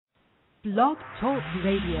Blog Talk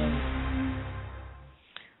Radio.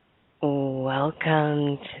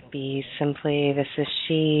 Welcome to Be Simply. This is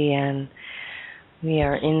She, and we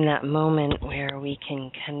are in that moment where we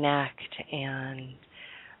can connect and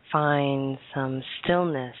find some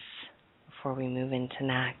stillness before we move into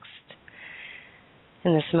next.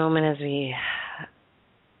 In this moment, as we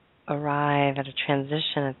arrive at a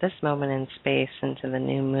transition at this moment in space into the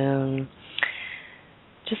new moon,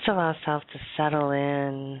 just allow yourself to settle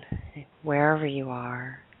in wherever you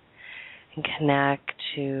are and connect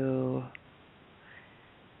to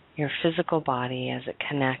your physical body as it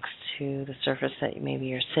connects to the surface that maybe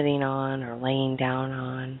you're sitting on or laying down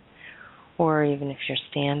on, or even if you're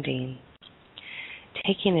standing.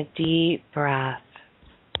 Taking a deep breath,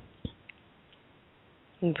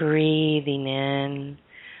 breathing in,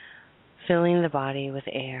 filling the body with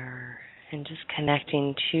air, and just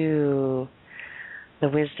connecting to the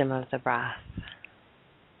wisdom of the breath.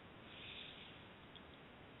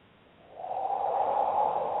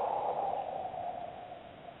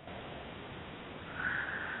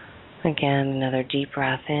 Again, another deep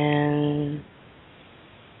breath in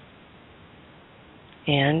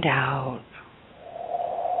and out.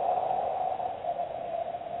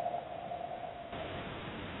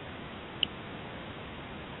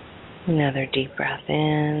 Another deep breath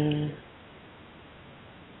in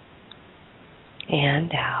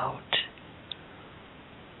and out.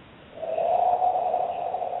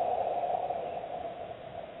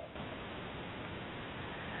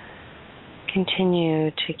 Continue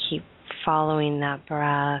to keep following that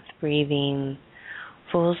breath, breathing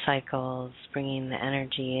full cycles, bringing the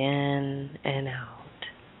energy in and out.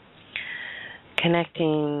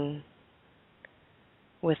 Connecting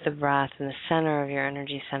with the breath in the center of your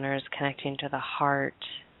energy center is connecting to the heart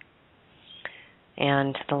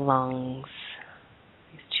and to the lungs.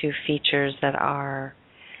 These two features that are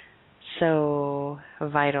so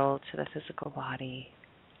vital to the physical body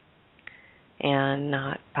and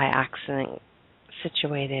not by accident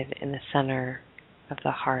situated in the center of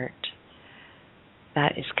the heart.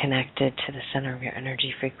 That is connected to the center of your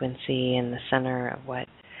energy frequency and the center of what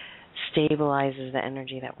stabilizes the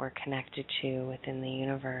energy that we're connected to within the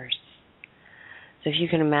universe. So if you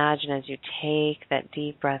can imagine as you take that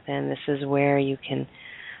deep breath in, this is where you can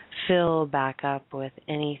fill back up with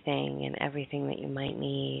anything and everything that you might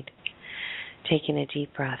need. Taking a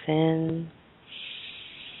deep breath in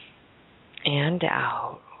and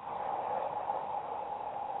out.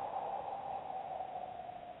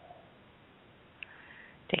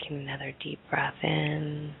 Taking another deep breath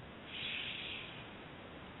in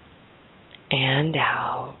and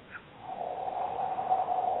out.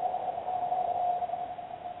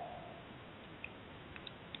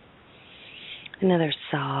 Another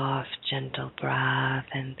soft, gentle breath,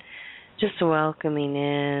 and just welcoming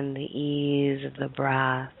in the ease of the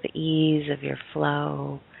breath, the ease of your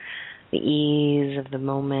flow, the ease of the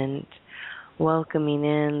moment, welcoming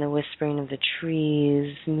in the whispering of the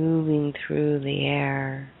trees moving through the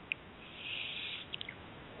air.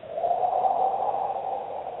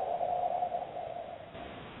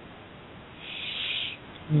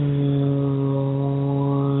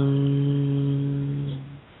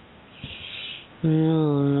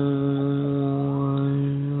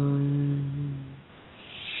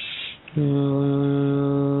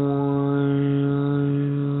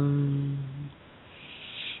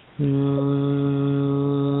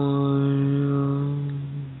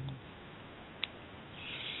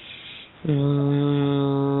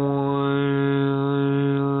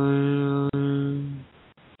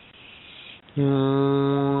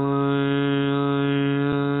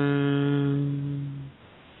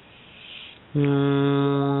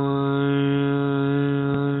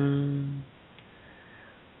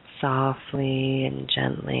 Softly and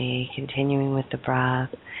gently, continuing with the breath,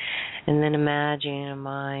 and then imagining a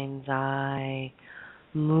mind's eye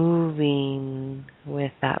moving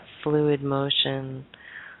with that fluid motion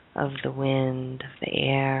of the wind, of the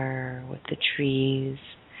air, with the trees,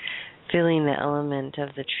 feeling the element of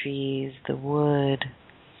the trees, the wood,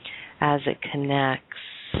 as it connects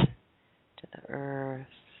to the earth,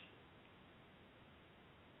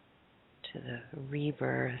 to the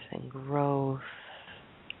rebirth and growth,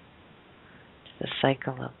 the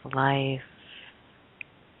cycle of life.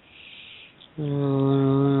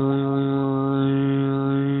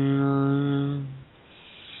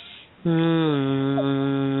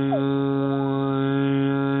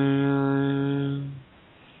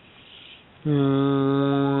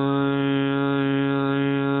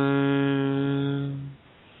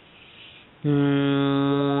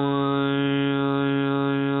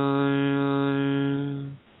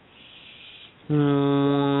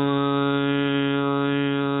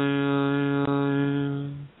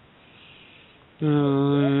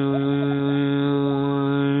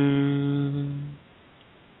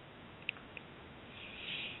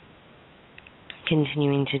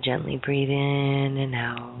 to gently breathe in and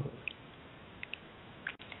out.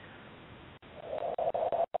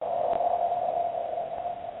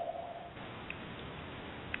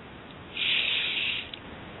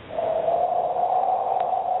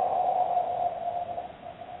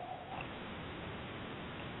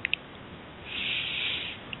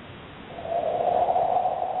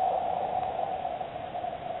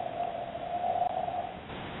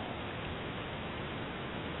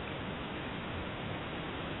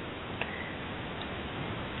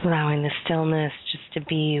 Allowing the stillness just to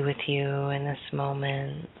be with you in this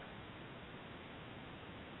moment.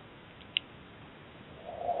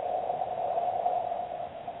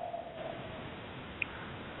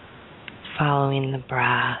 Following the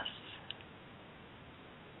breath.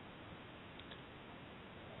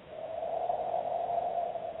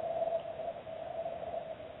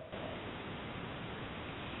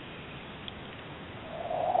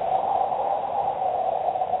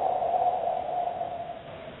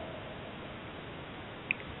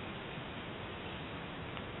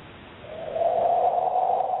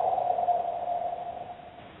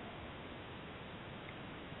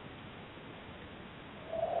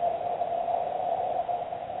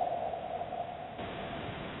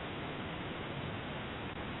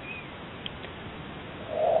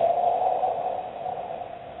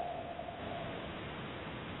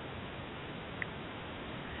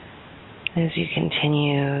 As you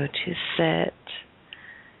continue to sit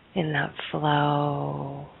in that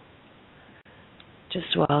flow, just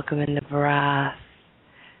welcoming the breath,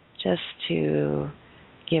 just to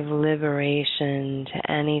give liberation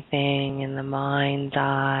to anything in the mind's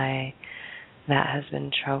eye that has been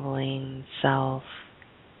troubling self,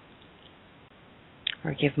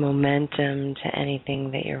 or give momentum to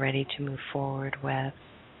anything that you're ready to move forward with.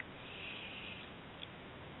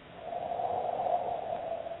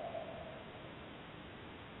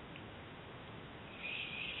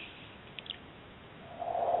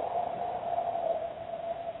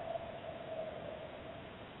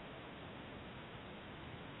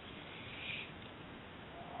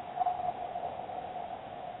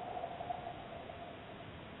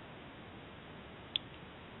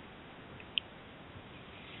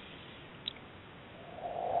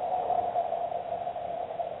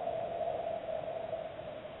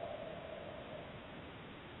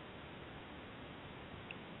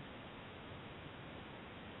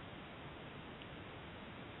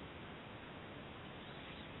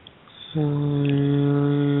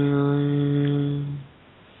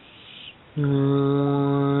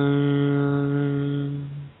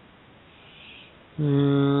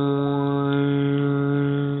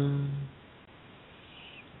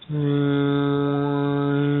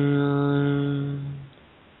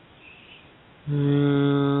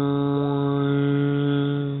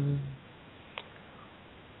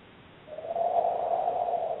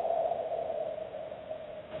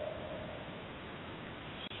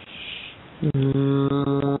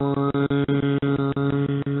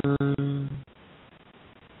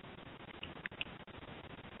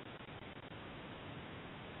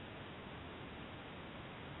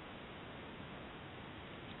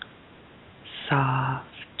 Soft,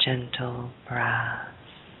 gentle breath.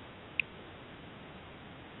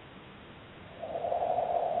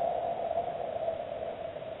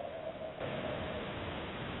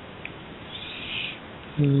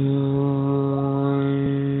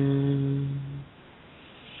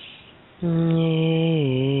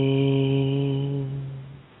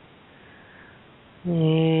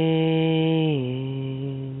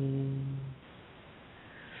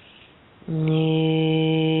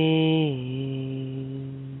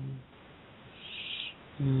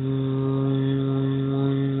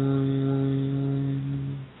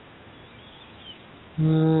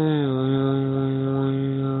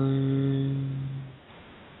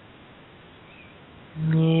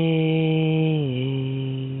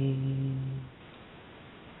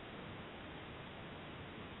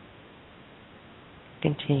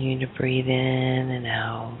 Continue to breathe in and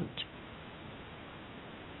out.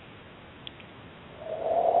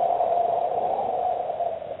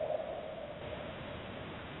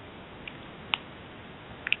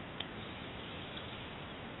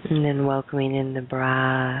 And then welcoming in the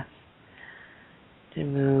breath to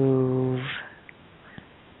move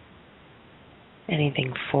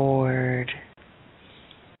anything forward,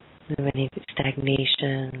 move any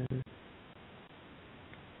stagnation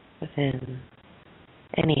within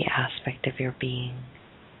any aspect of your being,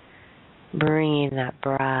 bringing that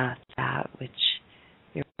breath that which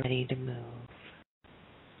you're ready to move.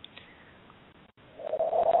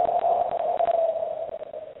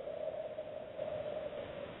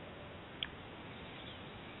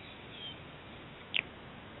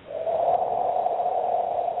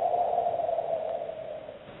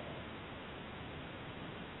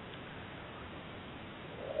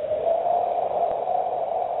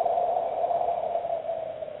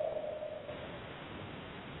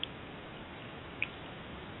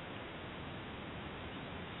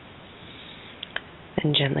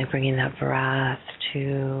 And gently bringing that breath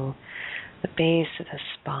to the base of the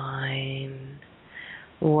spine,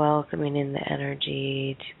 welcoming in the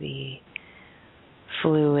energy to be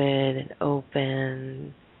fluid and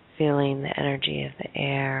open, feeling the energy of the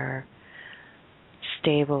air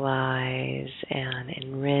stabilize and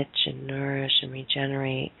enrich and nourish and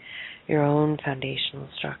regenerate your own foundational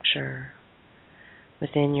structure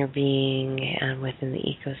within your being and within the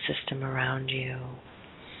ecosystem around you.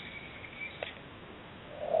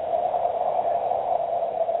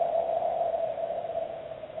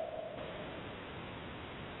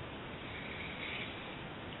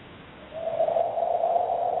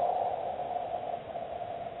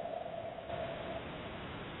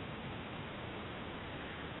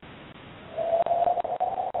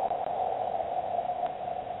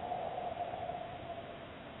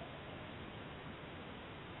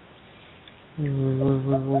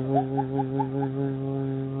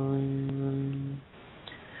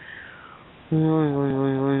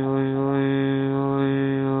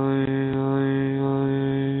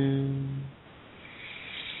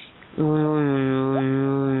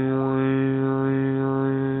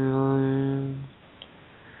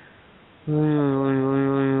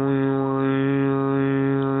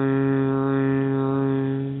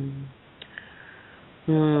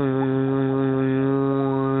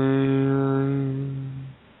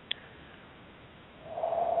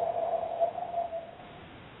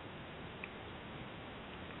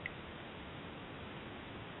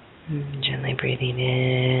 Gently breathing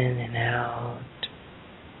in and out.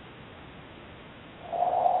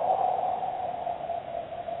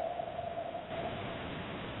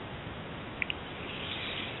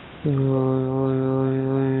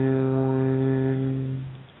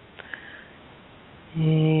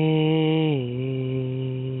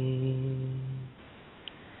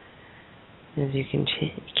 As you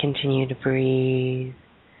continue to breathe,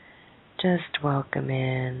 just welcome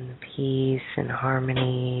in peace and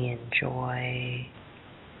harmony and joy,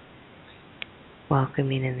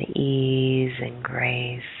 welcoming in the ease and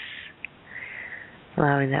grace,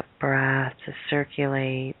 allowing that breath to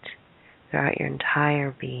circulate throughout your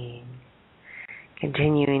entire being,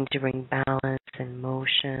 continuing to bring balance and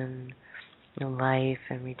motion and life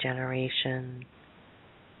and regeneration,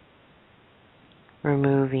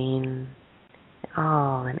 removing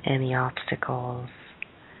all and any obstacles,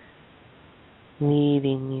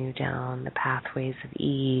 leading you down the pathways of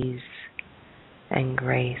ease and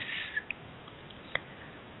grace.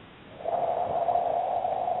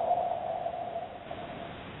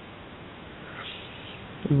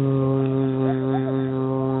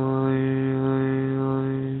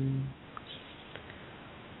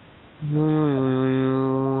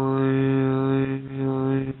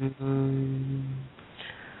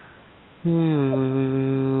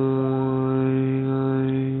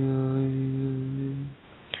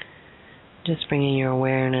 Just bringing your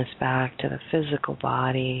awareness back to the physical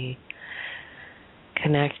body,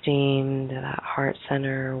 connecting to that heart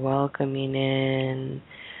center, welcoming in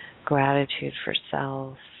gratitude for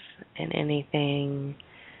self and anything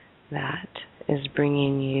that is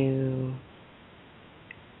bringing you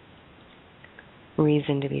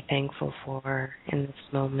reason to be thankful for in this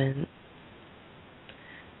moment.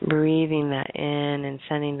 Breathing that in and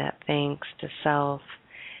sending that thanks to self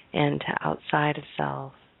and to outside of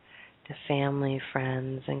self, to family,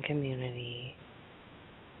 friends, and community.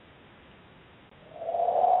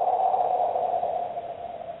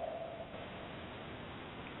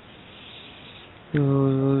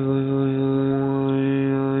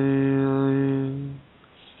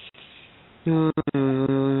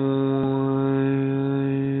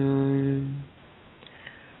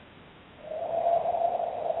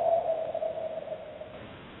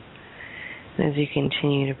 As you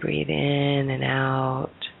continue to breathe in and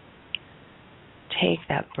out, take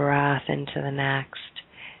that breath into the next.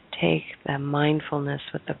 Take that mindfulness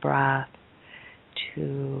with the breath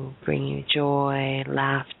to bring you joy,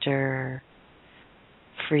 laughter,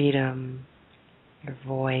 freedom, your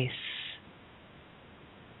voice.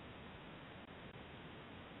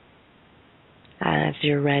 As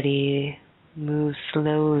you're ready, move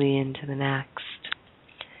slowly into the next.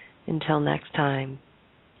 Until next time,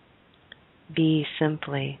 be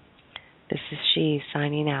simply. This is she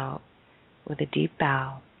signing out with a deep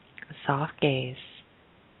bow, a soft gaze,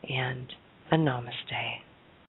 and a namaste.